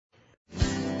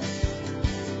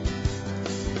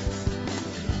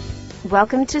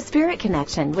Welcome to Spirit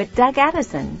Connection with Doug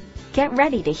Addison. Get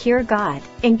ready to hear God,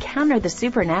 encounter the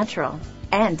supernatural,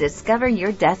 and discover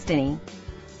your destiny.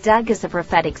 Doug is a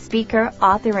prophetic speaker,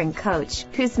 author, and coach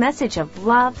whose message of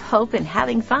love, hope, and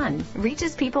having fun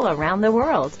reaches people around the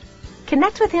world.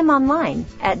 Connect with him online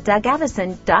at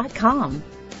DougAddison.com.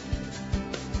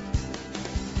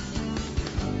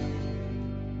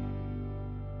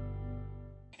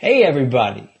 Hey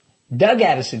everybody, Doug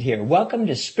Addison here. Welcome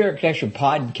to Spirit Connection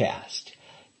Podcast.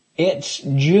 It's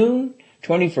June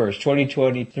 21st,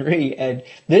 2023, and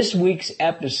this week's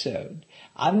episode,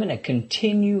 I'm going to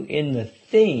continue in the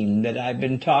theme that I've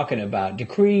been talking about,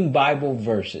 decreeing Bible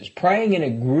verses, praying in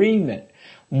agreement,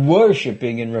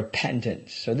 worshiping in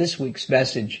repentance. So this week's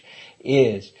message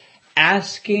is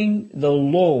asking the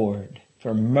Lord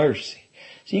for mercy.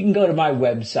 So you can go to my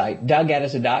website,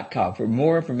 DougAddison.com, for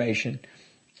more information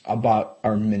about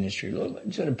our ministry. Lord, I'm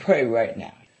just going to pray right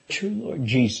now. True Lord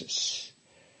Jesus,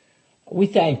 we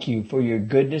thank you for your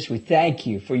goodness. We thank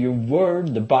you for your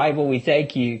word, the Bible. We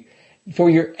thank you for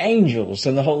your angels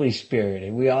and the Holy Spirit.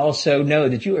 And we also know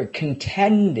that you are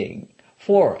contending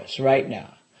for us right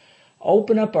now.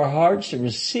 Open up our hearts to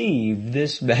receive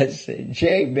this message.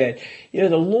 Amen. You know,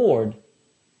 the Lord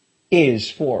is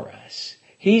for us.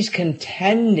 He's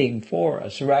contending for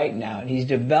us right now, and He's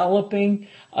developing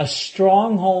a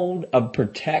stronghold of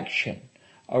protection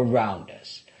around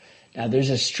us. Now, there's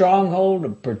a stronghold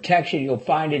of protection. You'll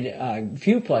find it a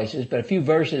few places, but a few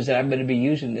verses that I'm going to be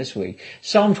using this week.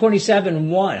 Psalm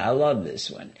 27:1, I love this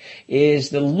one,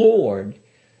 is the Lord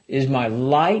is my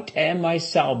light and my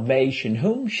salvation.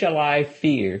 Whom shall I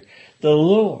fear? The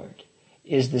Lord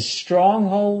is the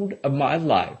stronghold of my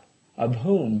life. Of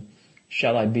whom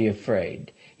shall I be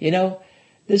afraid? You know,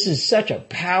 this is such a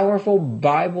powerful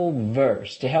Bible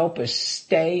verse to help us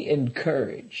stay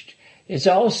encouraged. It's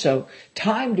also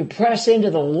time to press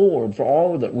into the Lord for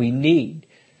all that we need.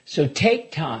 So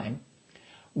take time,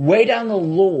 wait on the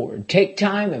Lord, take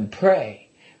time and pray,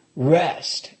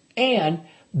 rest, and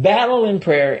battle in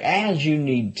prayer as you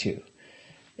need to.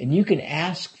 And you can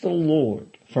ask the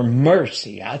Lord for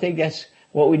mercy. I think that's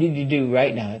what we need to do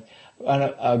right now. On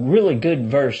a really good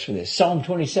verse for this. Psalm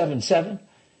 27:7.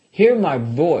 Hear my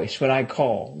voice when I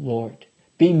call, Lord.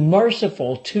 Be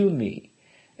merciful to me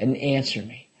and answer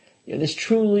me. You know, this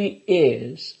truly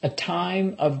is a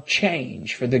time of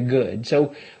change for the good.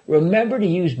 So remember to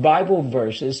use Bible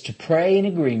verses to pray in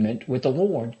agreement with the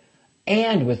Lord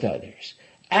and with others.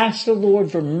 Ask the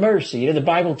Lord for mercy. You know, the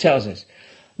Bible tells us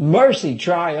mercy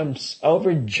triumphs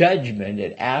over judgment,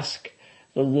 and ask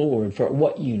the Lord for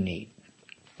what you need.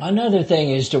 Another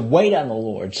thing is to wait on the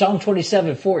Lord. Psalm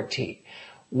 27:14.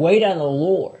 Wait on the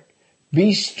Lord.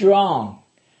 Be strong.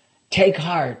 Take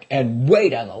heart and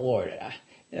wait on the Lord.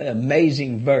 An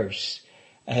amazing verse.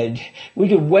 And we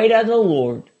can wait on the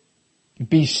Lord,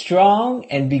 be strong,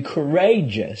 and be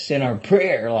courageous in our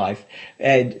prayer life.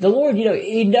 And the Lord, you know,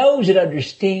 He knows and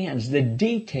understands the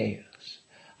details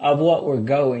of what we're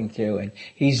going through. And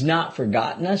He's not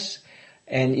forgotten us.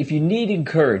 And if you need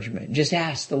encouragement, just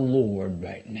ask the Lord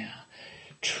right now.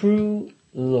 True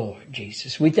Lord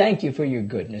Jesus, we thank you for your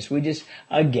goodness. We're going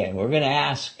to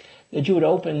ask that you would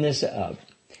open this up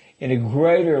in a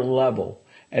greater level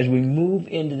as we move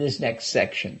into this next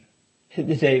section. The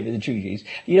name of the true Jesus.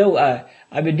 You know,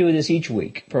 I've been doing this each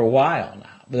week for a while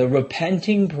now. The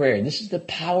repenting prayer. This is the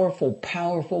powerful,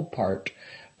 powerful part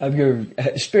of your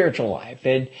spiritual life.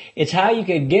 And it's how you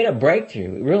can get a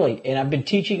breakthrough, really. And I've been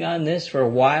teaching on this for a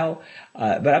while,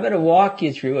 but I'm going to walk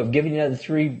you through. I've given you another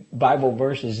 3 Bible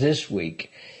verses this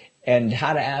week and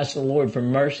how to ask the Lord for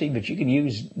mercy, but you can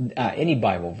use any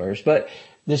Bible verse. But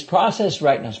this process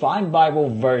right now is find Bible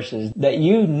verses that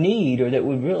you need or that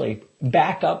would really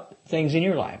back up things in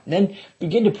your life. And then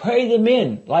begin to pray them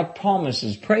in like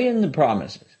promises. Pray in the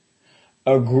promises.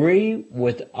 Agree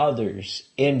with others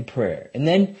in prayer, and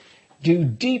then do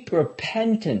deep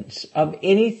repentance of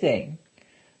anything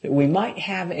that we might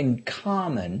have in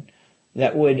common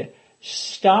that would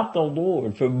stop the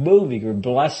Lord from moving or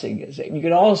blessing us. You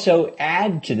can also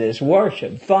add to this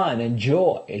worship, fun, and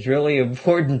joy. It's really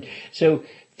important. So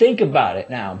think about it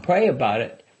now and pray about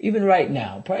it. Even right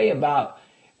now, pray about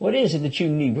what is it that you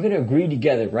need. We're going to agree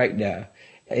together right now.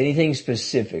 Anything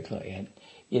specifically. And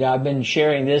you know, I've been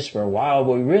sharing this for a while,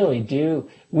 but we really do.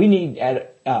 We need,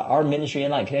 at our ministry,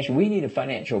 Enlight Connection, we need a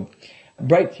financial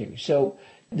breakthrough. So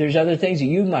there's other things that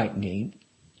you might need.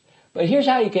 But here's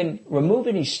how you can remove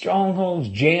any strongholds,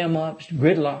 jam-ups,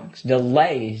 gridlocks,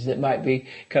 delays that might be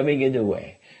coming in the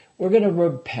way. We're going to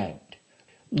repent.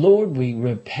 Lord, we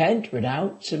repent,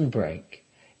 renounce, and break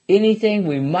anything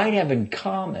we might have in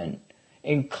common,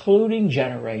 including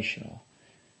generational.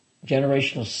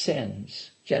 generational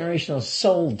sins, generational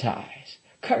soul ties,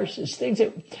 curses, things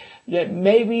that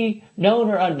may be known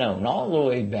or unknown all the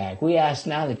way back. We ask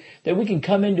now that we can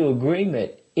come into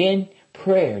agreement in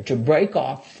prayer to break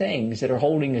off things that are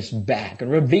holding us back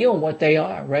and reveal what they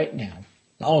are right now.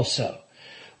 Also,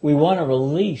 we want to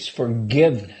release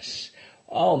forgiveness.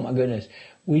 Oh my goodness.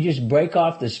 We just break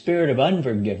off the spirit of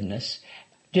unforgiveness.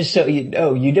 Just so you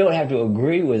know, you don't have to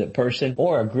agree with a person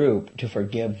or a group to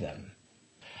forgive them.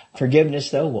 Forgiveness,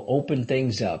 though, will open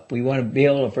things up. We want to be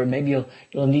able to, maybe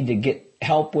you'll need to get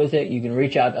help with it. You can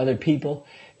reach out to other people.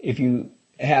 If you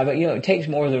have it, it takes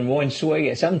more than one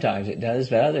swing. Sometimes it does,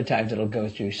 but other times it'll go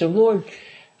through. So Lord,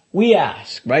 we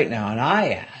ask right now, and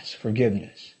I ask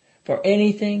forgiveness for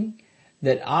anything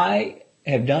that I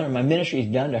have done or my ministry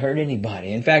has done to hurt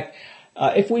anybody. In fact,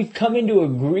 if we've come into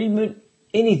agreement,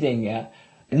 anything,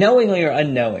 knowingly or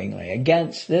unknowingly,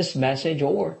 against this message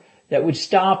or that would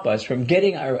stop us from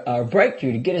getting our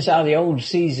breakthrough to get us out of the old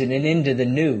season and into the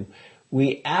new,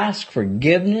 we ask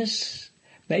forgiveness,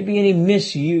 maybe any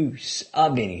misuse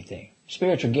of anything,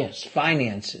 spiritual gifts,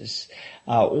 finances,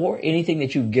 or anything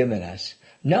that you've given us,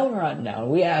 known or unknown.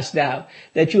 We ask now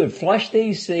that you would flush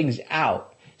these things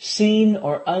out, seen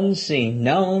or unseen,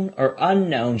 known or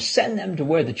unknown. Send them to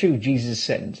where the true Jesus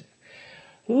sends.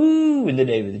 Ooh, in the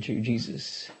name of the true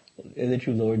Jesus, the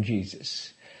true Lord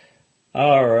Jesus.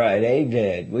 All right,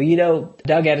 amen. Well,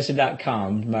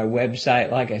 DougAddison.com, my website.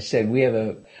 Like I said, we have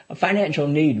a financial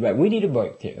need, right? We need a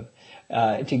breakthrough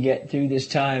to get through this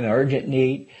time, urgent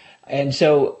need. And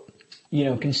so,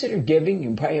 consider giving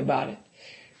and pray about it.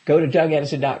 Go to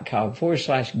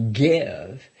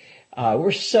DougAddison.com/give.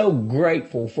 We're so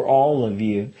grateful for all of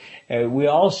you. We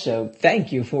also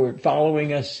thank you for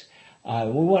following us. We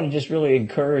want to just really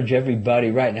encourage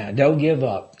everybody right now. Don't give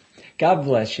up. God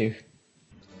bless you.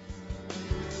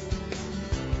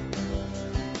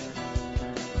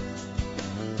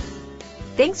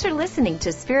 Thanks for listening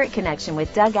to Spirit Connection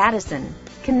with Doug Addison.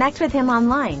 Connect with him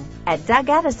online at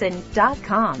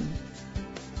DougAddison.com.